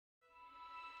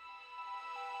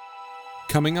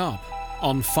Coming up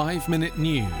on 5 Minute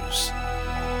News.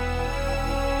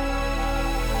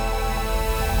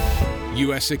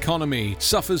 US economy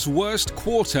suffers worst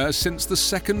quarter since the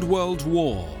Second World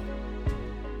War.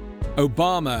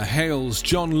 Obama hails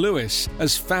John Lewis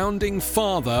as founding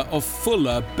father of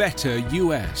fuller, better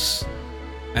US.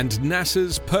 And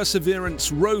NASA's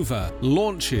Perseverance rover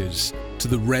launches to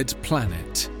the Red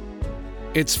Planet.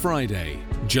 It's Friday,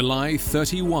 July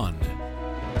 31.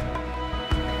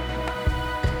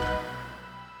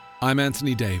 I'm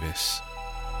Anthony Davis.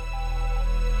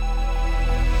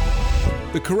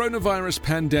 The coronavirus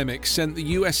pandemic sent the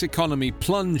US economy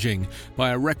plunging by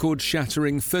a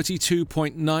record-shattering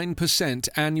 32.9%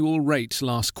 annual rate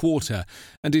last quarter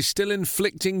and is still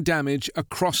inflicting damage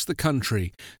across the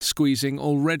country, squeezing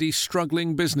already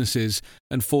struggling businesses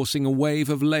and forcing a wave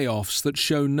of layoffs that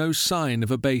show no sign of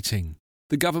abating.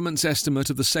 The government's estimate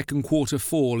of the second quarter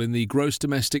fall in the gross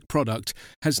domestic product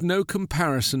has no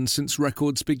comparison since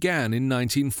records began in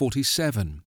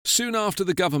 1947. Soon after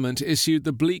the government issued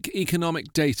the bleak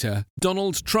economic data,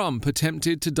 Donald Trump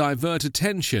attempted to divert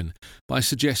attention by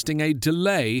suggesting a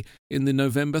delay in the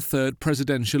November 3rd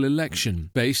presidential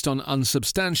election, based on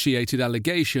unsubstantiated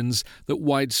allegations that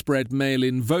widespread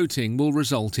mail-in voting will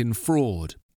result in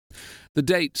fraud. The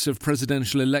dates of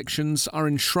presidential elections are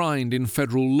enshrined in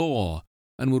federal law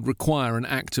and would require an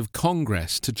act of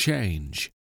Congress to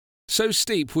change. So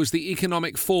steep was the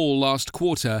economic fall last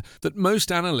quarter that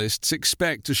most analysts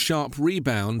expect a sharp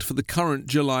rebound for the current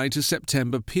July to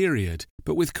September period.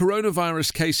 But with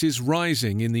coronavirus cases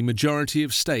rising in the majority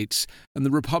of states and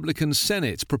the Republican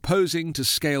Senate proposing to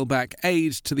scale back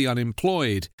aid to the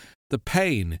unemployed, the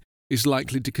pain is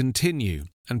likely to continue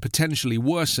and potentially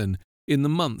worsen in the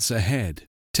months ahead.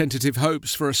 Tentative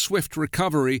hopes for a swift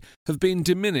recovery have been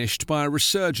diminished by a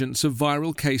resurgence of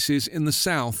viral cases in the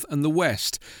South and the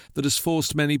West that has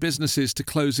forced many businesses to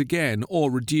close again or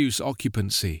reduce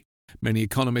occupancy. Many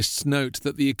economists note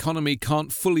that the economy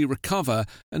can't fully recover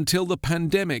until the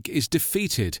pandemic is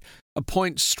defeated, a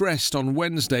point stressed on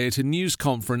Wednesday at a news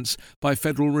conference by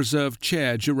Federal Reserve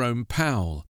Chair Jerome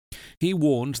Powell. He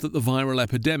warned that the viral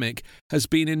epidemic has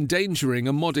been endangering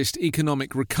a modest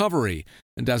economic recovery,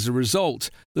 and as a result,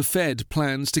 the Fed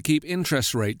plans to keep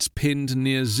interest rates pinned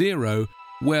near zero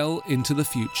well into the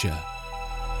future.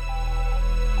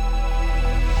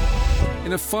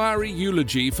 In a fiery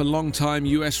eulogy for longtime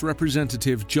US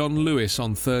Representative John Lewis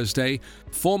on Thursday,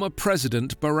 former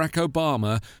President Barack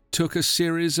Obama took a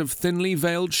series of thinly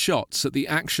veiled shots at the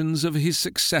actions of his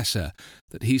successor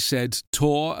that he said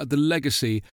tore at the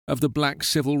legacy of the black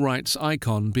civil rights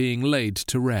icon being laid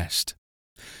to rest.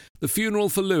 The funeral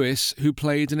for Lewis, who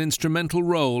played an instrumental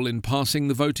role in passing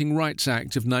the Voting Rights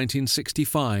Act of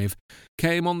 1965,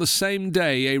 came on the same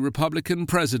day a Republican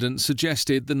president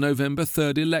suggested the November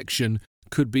 3rd election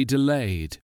could be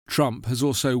delayed. Trump has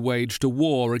also waged a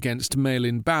war against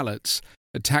mail-in ballots,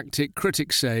 a tactic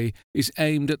critics say is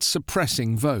aimed at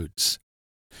suppressing votes.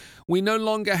 We no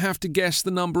longer have to guess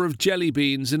the number of jelly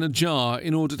beans in a jar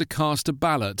in order to cast a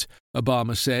ballot,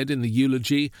 Obama said in the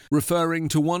eulogy, referring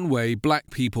to one way black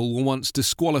people were once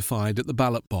disqualified at the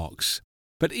ballot box.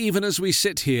 But even as we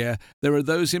sit here, there are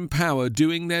those in power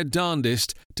doing their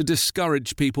darndest to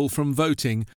discourage people from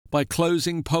voting by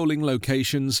closing polling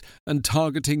locations and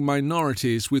targeting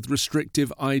minorities with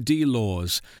restrictive ID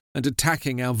laws and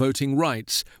attacking our voting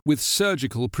rights with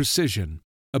surgical precision.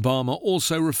 Obama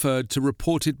also referred to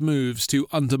reported moves to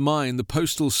undermine the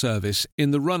Postal Service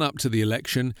in the run-up to the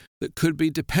election that could be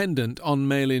dependent on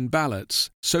mail-in ballots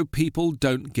so people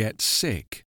don't get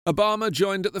sick. Obama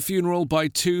joined at the funeral by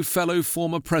two fellow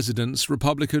former presidents,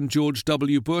 Republican George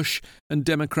W. Bush and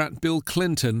Democrat Bill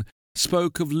Clinton,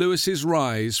 spoke of Lewis's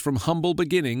rise from humble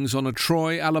beginnings on a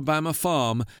Troy, Alabama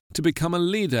farm to become a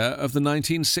leader of the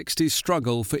 1960s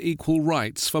struggle for equal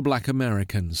rights for black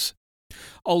Americans.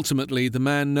 Ultimately, the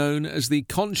man known as the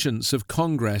conscience of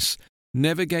Congress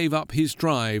never gave up his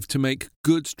drive to make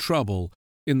good trouble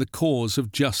in the cause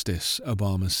of justice,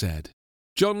 Obama said.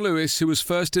 John Lewis, who was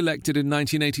first elected in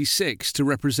 1986 to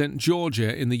represent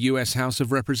Georgia in the U.S. House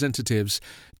of Representatives,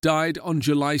 died on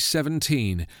July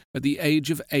 17 at the age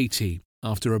of 80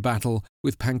 after a battle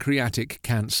with pancreatic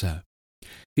cancer.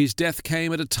 His death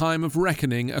came at a time of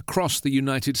reckoning across the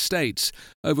United States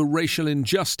over racial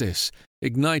injustice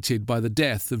ignited by the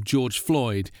death of George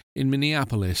Floyd in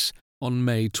Minneapolis on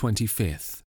May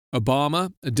 25th.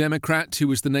 Obama, a Democrat who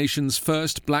was the nation's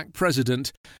first black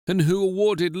president and who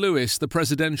awarded Lewis the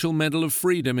Presidential Medal of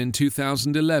Freedom in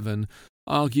 2011,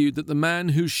 argued that the man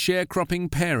whose sharecropping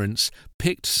parents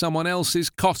picked someone else's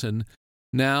cotton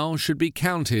now should be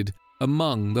counted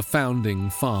among the founding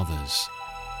fathers.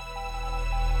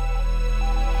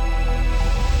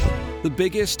 The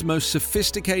biggest, most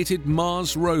sophisticated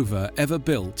Mars rover ever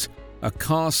built, a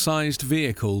car-sized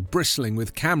vehicle bristling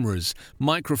with cameras,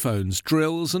 microphones,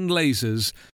 drills and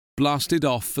lasers, blasted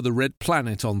off for the Red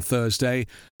Planet on Thursday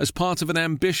as part of an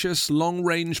ambitious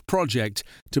long-range project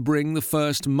to bring the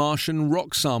first Martian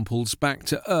rock samples back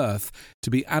to Earth to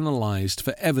be analysed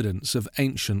for evidence of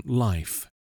ancient life.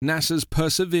 NASA's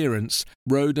Perseverance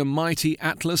rode a mighty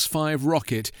Atlas V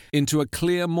rocket into a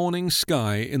clear morning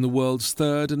sky in the world's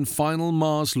third and final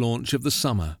Mars launch of the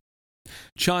summer.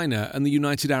 China and the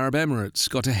United Arab Emirates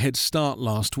got a head start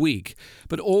last week,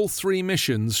 but all three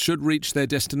missions should reach their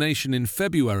destination in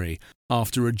February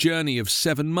after a journey of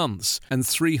 7 months and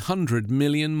 300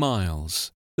 million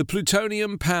miles. The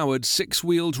plutonium-powered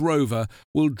six-wheeled rover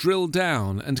will drill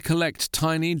down and collect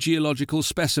tiny geological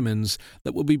specimens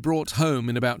that will be brought home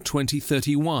in about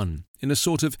 2031 in a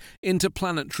sort of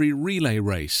interplanetary relay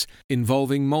race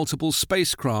involving multiple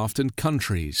spacecraft and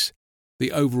countries.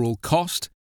 The overall cost?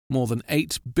 More than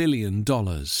 $8 billion.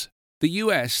 The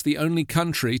US, the only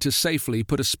country to safely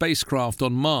put a spacecraft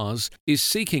on Mars, is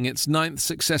seeking its 9th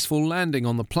successful landing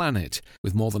on the planet,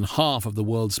 with more than half of the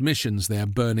world's missions there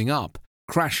burning up,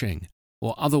 crashing,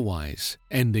 or otherwise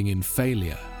ending in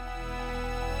failure.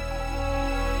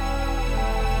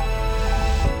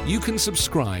 You can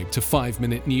subscribe to 5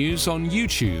 Minute News on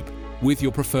YouTube with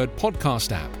your preferred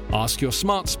podcast app. Ask your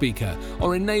smart speaker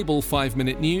or enable 5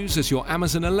 Minute News as your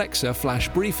Amazon Alexa flash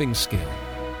briefing skill.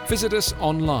 Visit us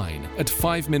online at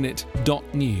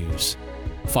 5minute.news.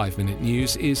 5 Minute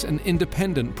News is an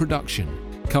independent production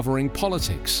covering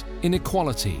politics,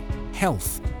 inequality,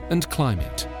 health, and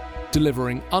climate,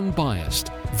 delivering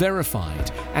unbiased,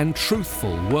 verified, and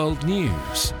truthful world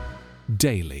news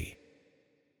daily.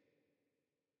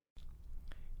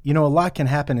 You know, a lot can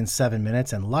happen in 7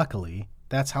 minutes, and luckily,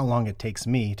 that's how long it takes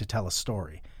me to tell a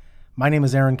story. My name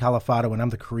is Aaron Califato, and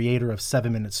I'm the creator of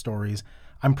 7 Minute Stories.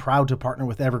 I'm proud to partner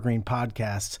with Evergreen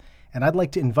Podcasts, and I'd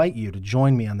like to invite you to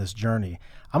join me on this journey.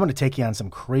 I'm going to take you on some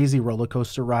crazy roller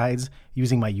coaster rides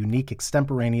using my unique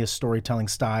extemporaneous storytelling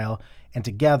style, and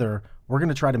together, we're going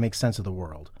to try to make sense of the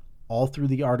world, all through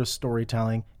the art of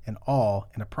storytelling, and all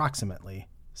in approximately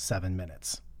 7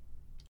 minutes.